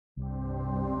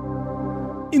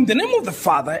In the name of the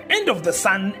Father, and of the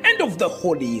Son, and of the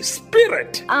Holy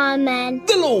Spirit. Amen.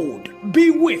 The Lord be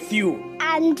with you.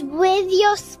 And with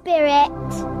your spirit.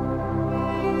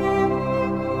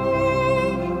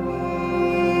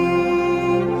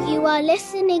 You are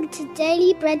listening to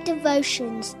Daily Bread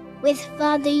Devotions with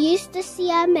Father Eustace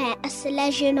Siame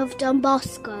Sdb of Don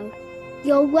Bosco.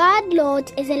 Your word,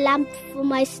 Lord, is a lamp for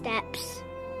my steps.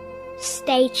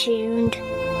 Stay tuned.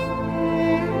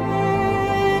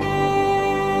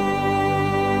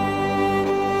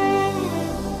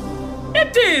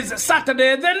 It is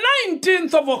Saturday, the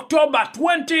 19th of October,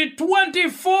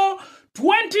 2024,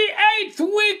 28th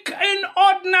week in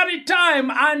ordinary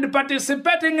time, and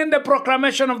participating in the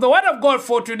proclamation of the Word of God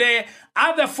for today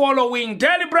are the following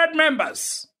Daily Bread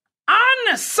members.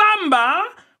 Anne Samba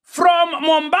from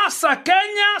Mombasa,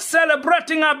 Kenya,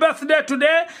 celebrating her birthday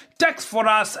today, takes for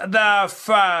us the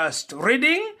first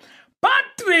reading.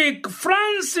 Patrick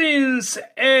Francis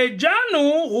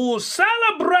Ejanu, who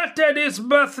celebrated his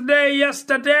birthday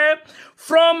yesterday,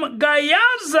 from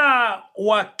Gayaza,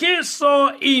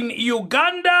 Wakiso in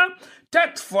Uganda,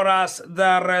 takes for us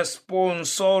the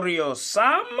responsorio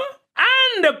psalm.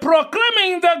 And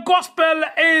proclaiming the gospel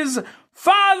is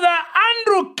Father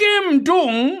Andrew Kim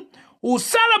Dung, who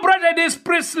celebrated his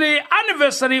priestly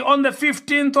anniversary on the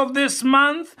 15th of this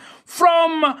month,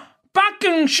 from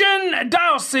Pakingshin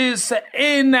Diocese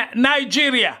in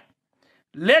Nigeria.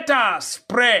 Let us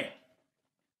pray.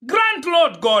 Grant,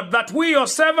 Lord God, that we, your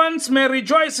servants, may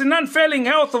rejoice in unfailing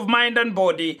health of mind and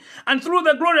body, and through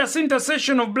the glorious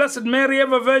intercession of Blessed Mary,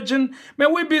 ever Virgin, may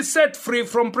we be set free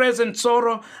from present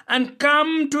sorrow and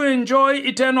come to enjoy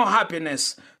eternal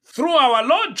happiness. Through our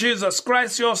Lord Jesus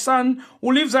Christ, your Son,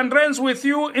 who lives and reigns with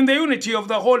you in the unity of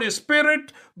the Holy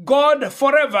Spirit, God,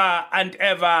 forever and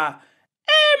ever.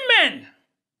 Amen.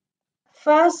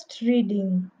 First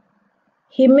reading.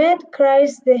 He made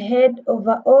Christ the head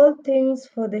over all things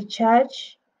for the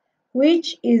church,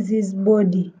 which is his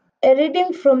body. A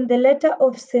reading from the letter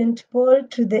of St. Paul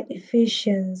to the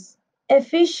Ephesians.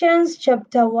 Ephesians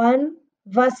chapter 1,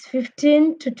 verse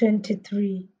 15 to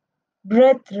 23.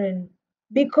 Brethren,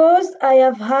 because I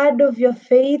have heard of your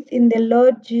faith in the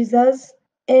Lord Jesus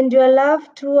and your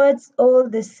love towards all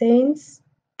the saints,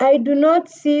 I do not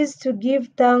cease to give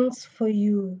thanks for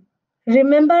you,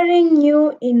 remembering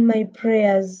you in my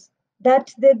prayers,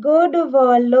 that the God of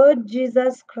our Lord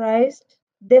Jesus Christ,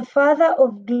 the Father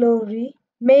of glory,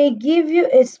 may give you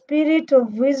a spirit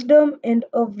of wisdom and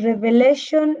of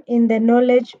revelation in the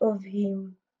knowledge of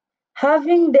him,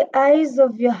 having the eyes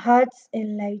of your hearts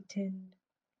enlightened,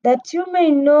 that you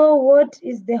may know what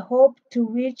is the hope to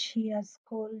which he has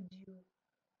called you.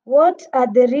 What are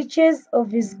the riches of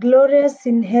his glorious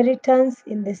inheritance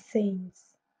in the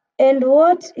saints? And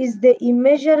what is the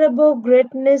immeasurable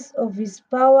greatness of his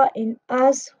power in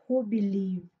us who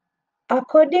believe?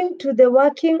 According to the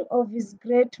working of his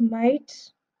great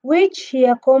might, which he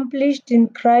accomplished in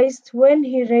Christ when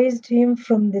he raised him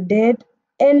from the dead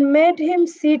and made him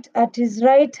sit at his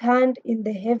right hand in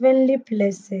the heavenly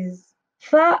places,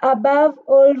 far above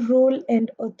all rule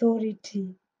and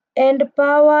authority, and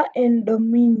power and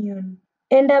dominion,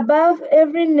 and above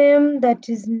every name that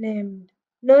is named,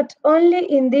 not only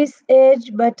in this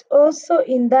age, but also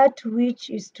in that which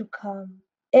is to come.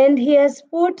 And he has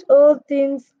put all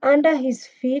things under his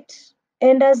feet,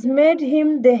 and has made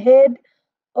him the head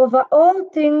over all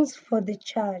things for the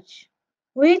church,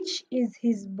 which is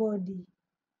his body,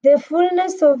 the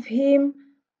fullness of him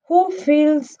who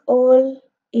fills all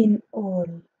in all.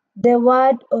 The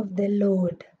word of the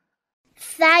Lord.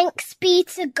 Thanks be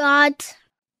to God.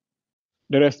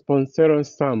 The responsorial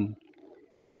psalm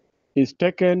is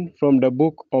taken from the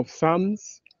book of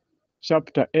Psalms,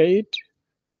 chapter 8,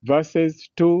 verses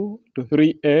 2 to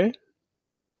 3a,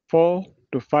 4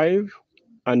 to 5,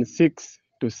 and 6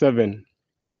 to 7.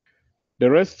 The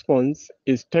response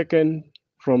is taken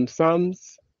from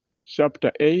Psalms,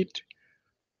 chapter 8,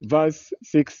 verse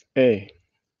 6a.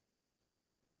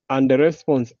 And the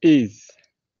response is,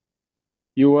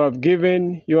 You have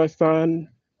given your Son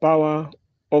power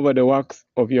over the works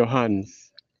of your hands.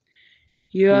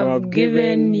 You have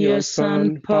given your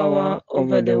Son power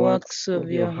over the works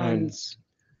of your hands.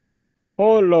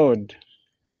 O Lord,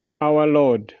 our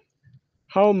Lord,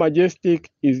 how majestic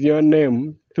is your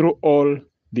name through all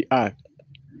the earth.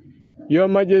 Your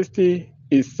majesty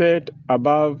is set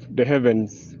above the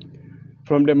heavens.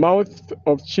 From the mouth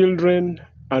of children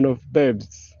and of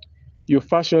babes, you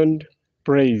fashioned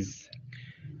praise.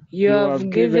 You have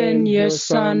given your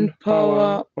Son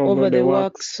power over the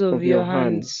works of your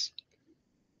hands.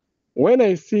 When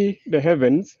I see the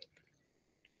heavens,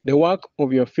 the work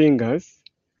of your fingers,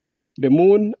 the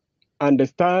moon and the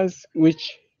stars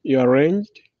which you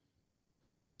arranged?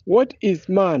 What is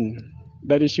man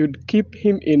that you should keep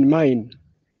him in mind?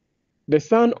 The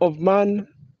Son of Man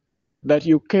that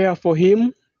you care for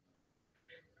him?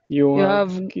 You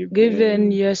have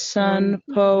given your Son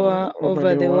power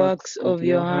over the works of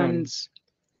your hands.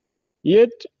 Yet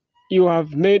you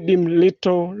have made him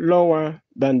little lower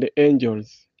than the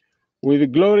angels.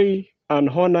 With glory and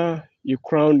honor you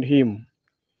crowned him,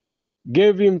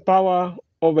 gave him power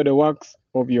over the works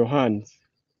of your hands.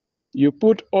 You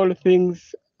put all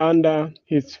things under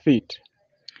his feet.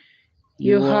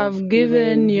 You have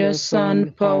given your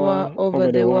Son power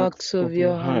over the works of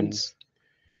your hands.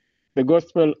 The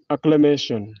Gospel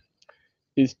acclamation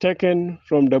is taken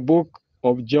from the book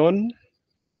of John,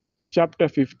 chapter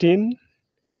 15,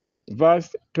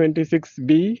 verse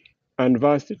 26b and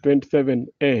verse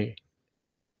 27a.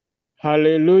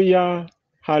 Hallelujah,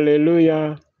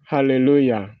 hallelujah,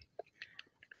 hallelujah.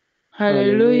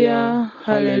 Hallelujah,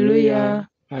 hallelujah,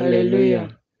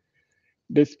 hallelujah.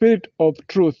 The Spirit of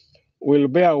truth will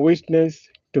bear witness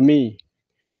to me,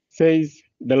 says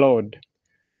the Lord,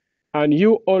 and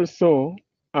you also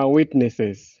are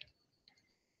witnesses.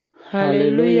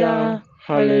 Hallelujah,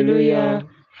 hallelujah,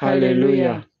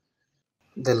 hallelujah.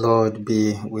 The Lord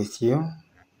be with you.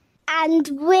 And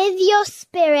with your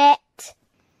spirit.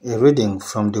 A reading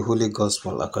from the Holy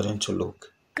Gospel according to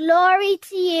Luke. Glory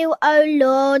to you, O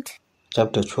Lord.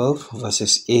 Chapter 12,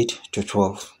 verses 8 to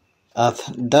 12. At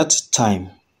that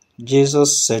time,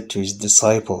 Jesus said to his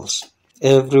disciples,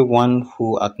 "Everyone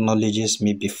who acknowledges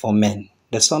me before men,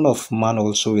 the Son of Man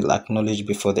also will acknowledge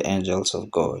before the angels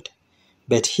of God.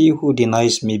 But he who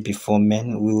denies me before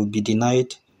men will be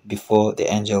denied before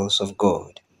the angels of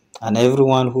God. And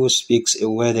everyone who speaks a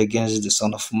word against the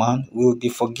Son of Man will be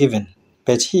forgiven.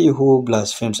 But he who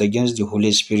blasphemes against the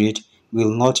Holy Spirit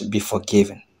will not be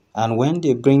forgiven. And when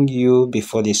they bring you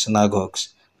before the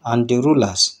synagogues and the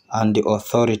rulers and the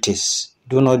authorities,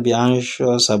 do not be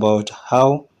anxious about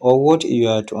how or what you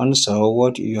are to answer or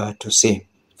what you are to say.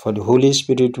 For the Holy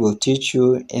Spirit will teach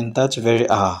you in that very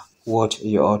hour what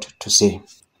you ought to say."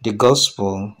 The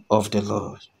Gospel of the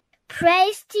Lord.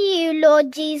 Praise to you,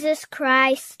 Lord Jesus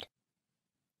Christ.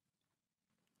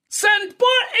 St.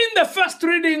 Paul, in the first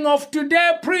reading of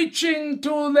today, preaching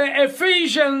to the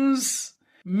Ephesians,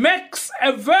 makes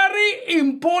a very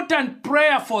important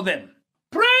prayer for them.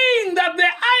 Praying that the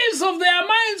eyes of their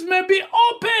minds may be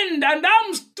opened, and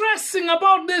I'm stressing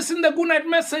about this in the Good Night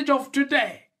message of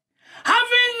today.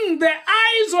 Having the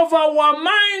eyes of our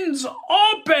minds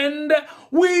opened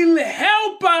will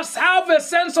help us have a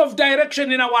sense of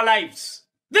direction in our lives.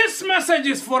 This message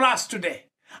is for us today.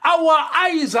 Our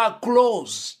eyes are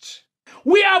closed.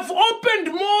 We have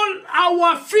opened more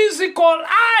our physical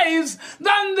eyes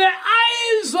than the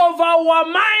eyes of our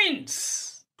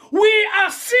minds. We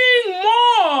are seeing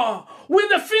more with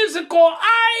the physical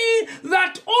eye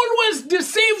that always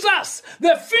deceives us.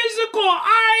 The physical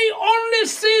eye only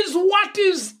sees what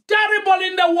is terrible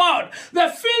in the world. The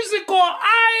physical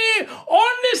eye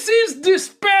only sees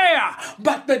despair,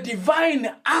 but the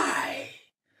divine eye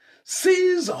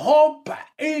sees hope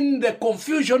in the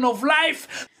confusion of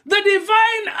life. The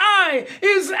divine eye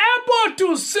is able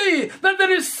to see that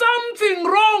there is something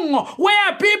wrong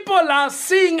where people are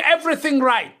seeing everything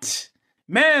right.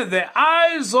 May the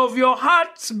eyes of your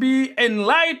hearts be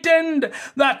enlightened,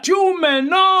 that you may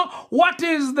know what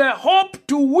is the hope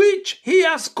to which He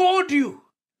has called you.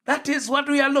 That is what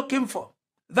we are looking for.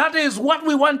 That is what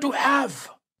we want to have.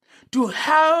 To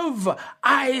have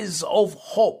eyes of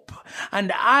hope.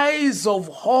 And eyes of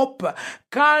hope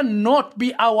cannot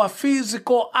be our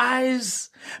physical eyes,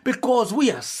 because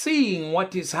we are seeing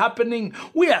what is happening.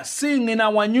 We are seeing in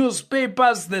our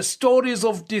newspapers the stories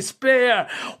of despair.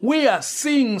 We are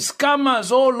seeing scammers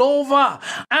all over.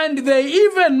 And they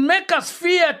even make us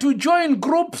fear to join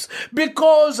groups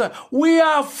because we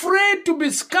are afraid to be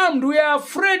scammed. We are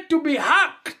afraid to be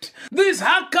hacked. These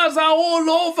hackers are all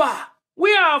over.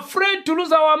 We are afraid to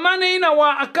lose our money in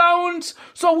our accounts,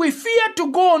 so we fear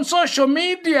to go on social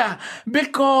media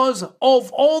because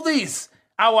of all this.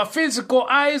 Our physical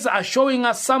eyes are showing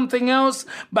us something else,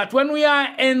 but when we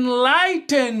are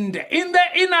enlightened in the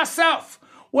inner self,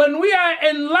 when we are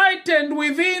enlightened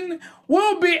within,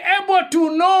 we'll be able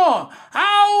to know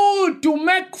how to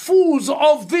make fools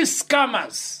of these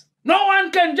scammers. No one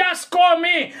can just call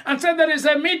me and say there is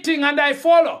a meeting and I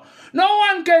follow. No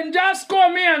one can just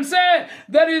call me and say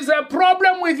there is a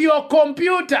problem with your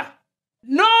computer.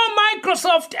 No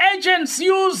Microsoft agents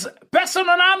use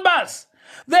personal numbers.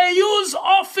 They use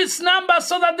office numbers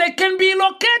so that they can be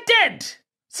located.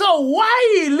 So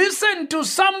why listen to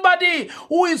somebody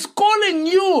who is calling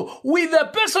you with a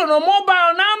personal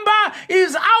mobile number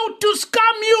is out to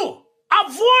scam you?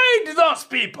 Avoid those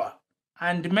people.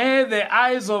 And may the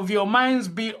eyes of your minds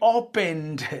be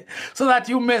opened so that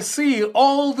you may see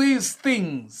all these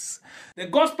things. The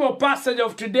gospel passage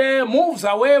of today moves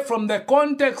away from the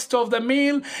context of the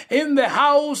meal in the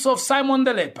house of Simon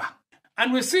the leper.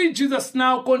 And we see Jesus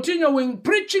now continuing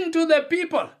preaching to the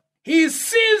people. He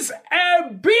sees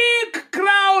a big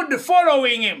crowd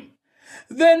following him.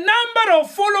 The number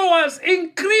of followers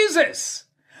increases.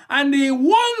 And he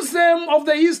warns them of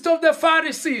the yeast of the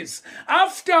Pharisees.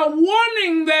 After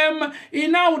warning them, he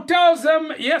now tells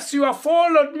them, yes, you have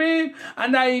followed me,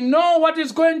 and I know what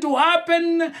is going to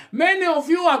happen. Many of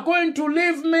you are going to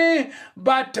leave me,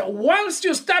 but once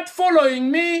you start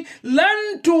following me,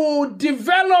 learn to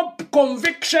develop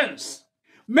convictions.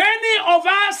 Many of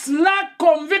us lack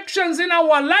convictions in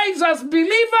our lives as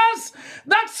believers.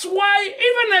 That's why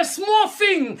even a small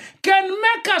thing can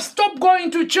make us stop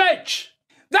going to church.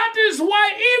 That is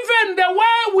why even the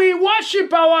way we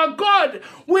worship our God,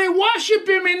 we worship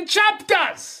him in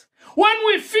chapters. When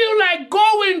we feel like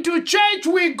going to church,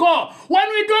 we go. When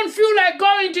we don't feel like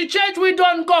going to church, we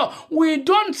don't go. We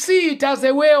don't see it as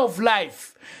a way of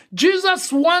life.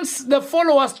 Jesus wants the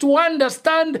followers to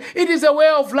understand it is a way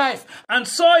of life. And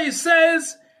so he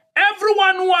says,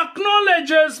 everyone who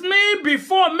acknowledges me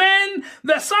before men,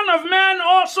 the Son of Man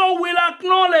also will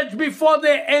acknowledge before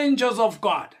the angels of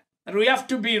God. And we have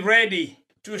to be ready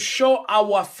to show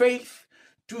our faith,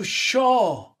 to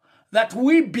show that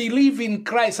we believe in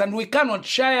Christ, and we cannot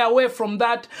shy away from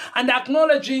that. And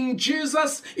acknowledging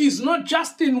Jesus is not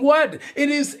just in word, it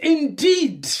is in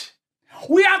deed.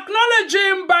 We acknowledge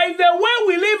him by the way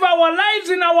we live our lives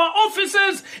in our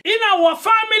offices, in our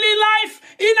family life,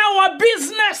 in our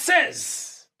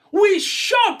businesses. We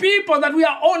show people that we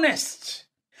are honest.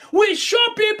 We show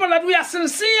people that we are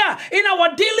sincere in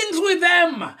our dealings with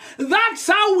them. That's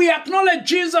how we acknowledge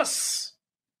Jesus.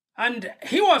 And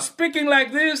he was speaking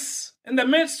like this in the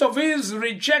midst of his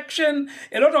rejection.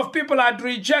 A lot of people had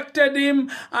rejected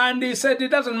him, and he said,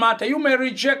 it doesn't matter. You may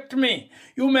reject me.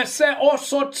 You may say all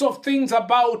sorts of things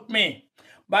about me.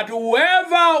 But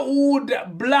whoever would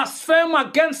blaspheme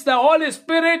against the Holy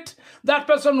Spirit, that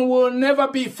person will never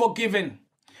be forgiven.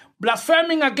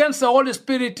 Blaspheming against the Holy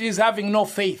Spirit is having no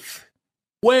faith.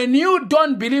 When you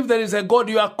don't believe there is a God,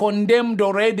 you are condemned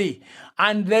already.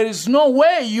 And there is no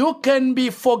way you can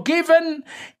be forgiven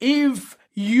if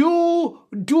you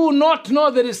do not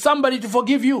know there is somebody to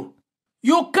forgive you.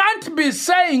 You can't be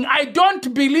saying, I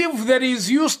don't believe there is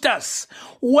Eustace,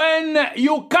 when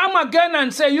you come again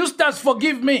and say, Eustace,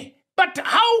 forgive me. But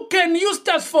how can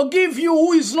Eustace forgive you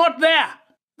who is not there?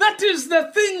 That is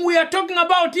the thing we are talking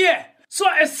about here. So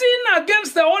a sin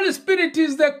against the Holy Spirit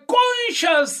is the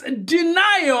conscious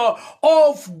denial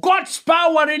of God's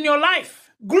power in your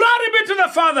life. Glory be to the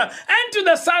Father, and to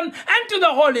the Son, and to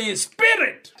the Holy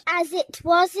Spirit. As it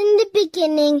was in the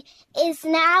beginning, is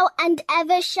now, and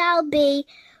ever shall be,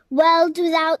 world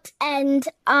without end.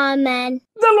 Amen.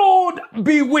 The Lord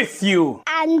be with you.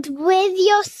 And with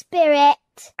your spirit.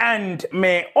 And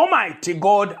may Almighty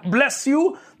God bless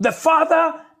you, the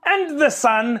Father, and the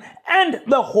Son, and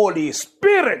the Holy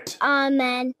Spirit.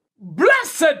 Amen.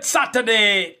 Blessed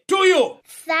Saturday to you.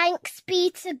 Thanks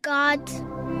be to God.